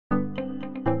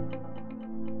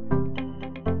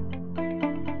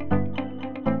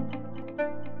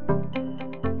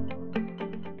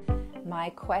My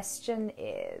question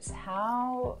is,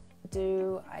 how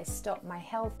do I stop my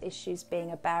health issues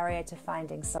being a barrier to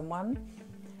finding someone?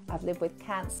 I've lived with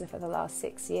cancer for the last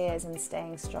 6 years and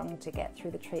staying strong to get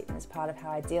through the treatment is part of how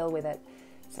I deal with it.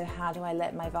 So how do I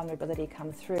let my vulnerability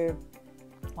come through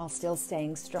while still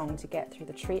staying strong to get through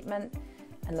the treatment?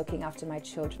 And looking after my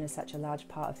children is such a large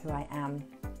part of who I am.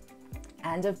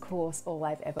 And of course, all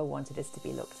I've ever wanted is to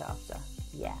be looked after.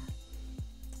 Yeah.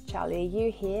 Charlie, are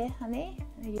you here, honey?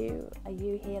 Are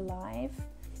you here live?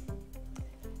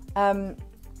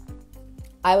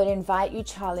 I would invite you,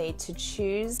 Charlie, to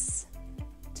choose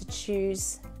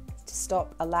to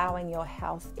stop allowing your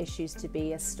health issues to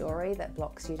be a story that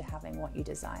blocks you to having what you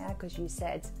desire, because you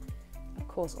said, of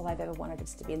course, all I've ever wanted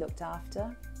is to be looked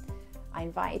after. I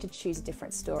invite you to choose a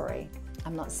different story.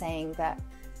 I'm not saying that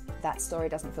that story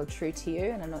doesn't feel true to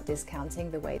you, and I'm not discounting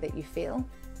the way that you feel.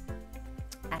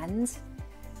 And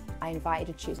I invite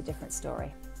you to choose a different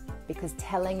story, because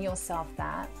telling yourself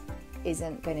that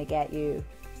isn't going to get you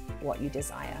what you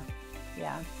desire.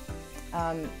 Yeah.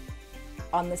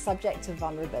 On the subject of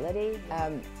vulnerability,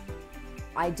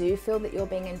 I do feel that you're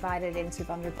being invited into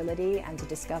vulnerability and to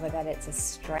discover that it's a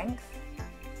strength.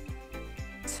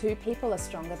 2 people are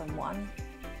stronger than 1.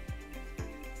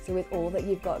 So with all that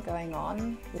you've got going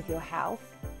on with your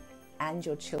health and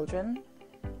your children,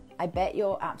 I bet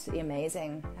you're absolutely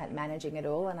amazing at managing it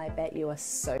all, and I bet you are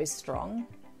so strong.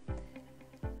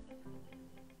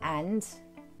 And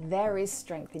there is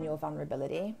strength in your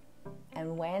vulnerability.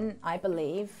 And when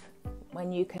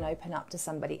you can open up to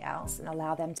somebody else and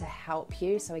allow them to help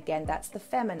you, so again, that's the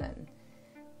feminine.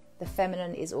 The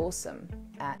feminine is awesome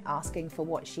at asking for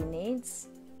what she needs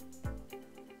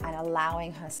and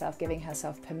allowing herself, giving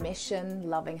herself permission,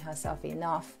 loving herself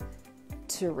enough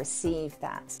to receive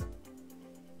that.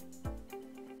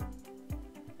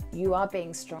 You are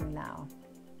being strong now.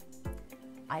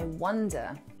 I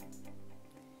wonder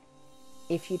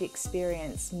if you'd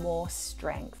experience more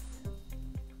strength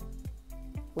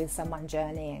with someone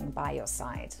journeying by your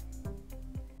side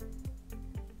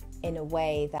in a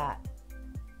way that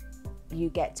you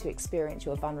get to experience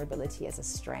your vulnerability as a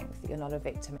strength. You're not a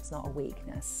victim, it's not a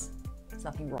weakness. There's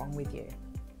nothing wrong with you.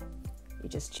 You're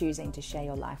just choosing to share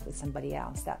your life with somebody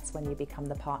else. That's when you become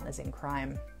the partners in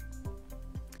crime.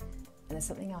 And there's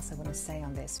something else I want to say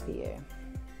on this for you.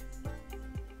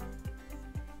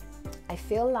 I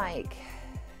feel like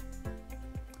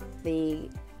there's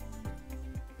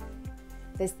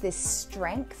this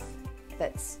strength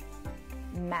that's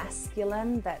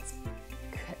masculine, that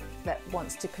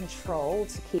wants to control,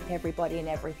 to keep everybody and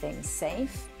everything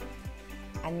safe.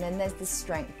 And then there's the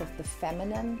strength of the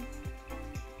feminine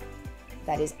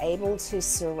that is able to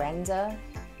surrender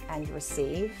and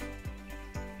receive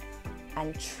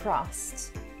and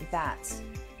trust that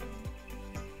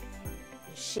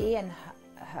she and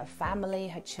her family,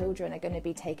 her children are going to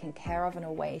be taken care of in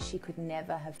a way she could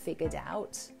never have figured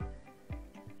out.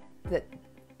 That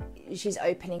she's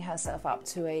opening herself up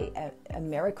to a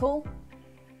miracle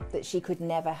that she could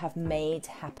never have made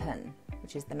happen,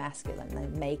 which is the masculine. They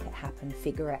make it happen,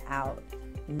 figure it out,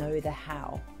 know the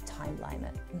how, timeline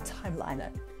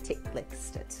it, tick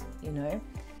list it, you know.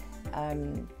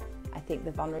 I think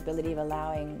the vulnerability of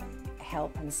allowing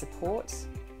help and support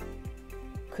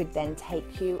could then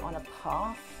take you on a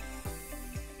path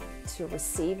to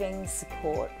receiving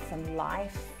support from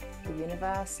life, the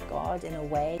universe, God, in a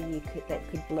way that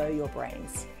could blow your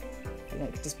brains. You know,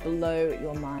 just blow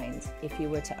your mind if you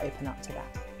were to open up to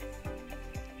that.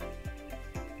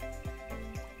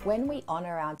 When we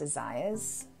honor our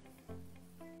desires,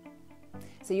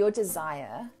 so your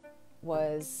desire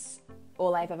was,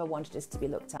 all I've ever wanted is to be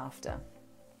looked after.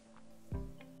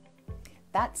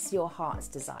 That's your heart's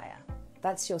desire.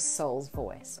 That's your soul's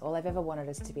voice. All I've ever wanted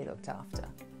is to be looked after.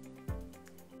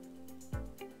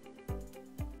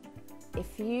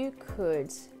 If you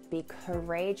could be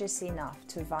courageous enough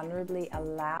to vulnerably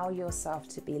allow yourself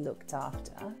to be looked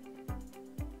after,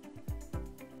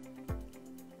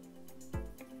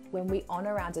 when we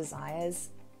honor our desires,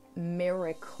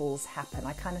 miracles happen.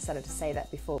 I kind of started to say that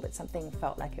before, but something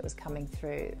felt like it was coming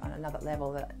through on another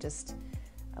level that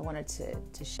I wanted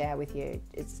to share with you.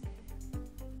 It's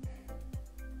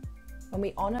when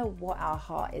we honor what our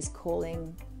heart is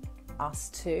calling us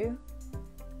to,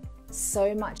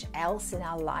 so much else in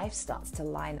our life starts to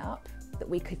line up that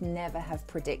we could never have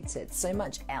predicted. So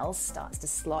much else starts to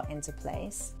slot into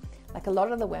place. Like a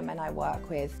lot of the women I work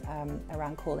with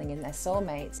around calling in their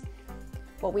soulmates,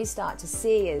 what we start to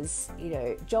see is, you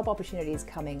know, job opportunities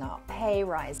coming up, pay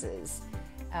rises,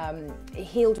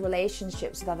 healed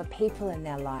relationships with other people in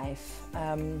their life,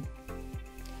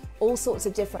 all sorts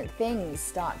of different things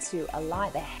start to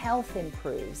align. Their health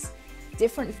improves.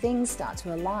 Different things start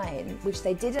to align, which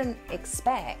they didn't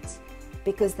expect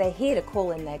because they're here to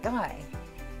call in their guy.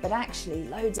 But actually,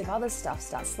 loads of other stuff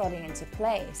starts slotting into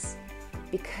place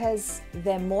because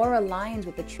they're more aligned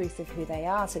with the truth of who they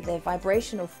are. So their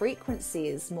vibrational frequency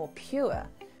is more pure.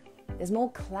 There's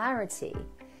more clarity.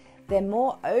 They're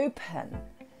more open.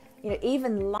 You know,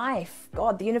 even life,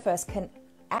 God, the universe can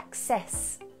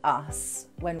access us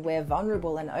when we're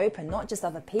vulnerable and open, not just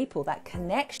other people. That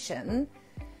connection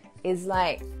is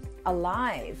like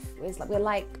alive. It's like we're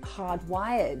like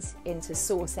hardwired into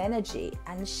source energy,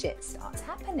 and shit starts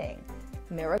happening.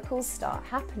 Miracles start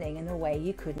happening in a way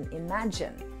you couldn't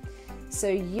imagine. So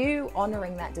you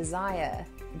honoring that desire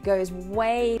goes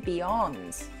way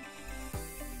beyond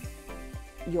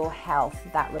your health,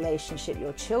 that relationship,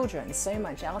 your children. So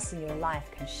much else in your life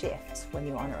can shift when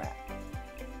you honor it.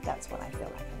 That's what I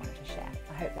feel like I wanted to share.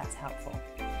 I hope that's helpful.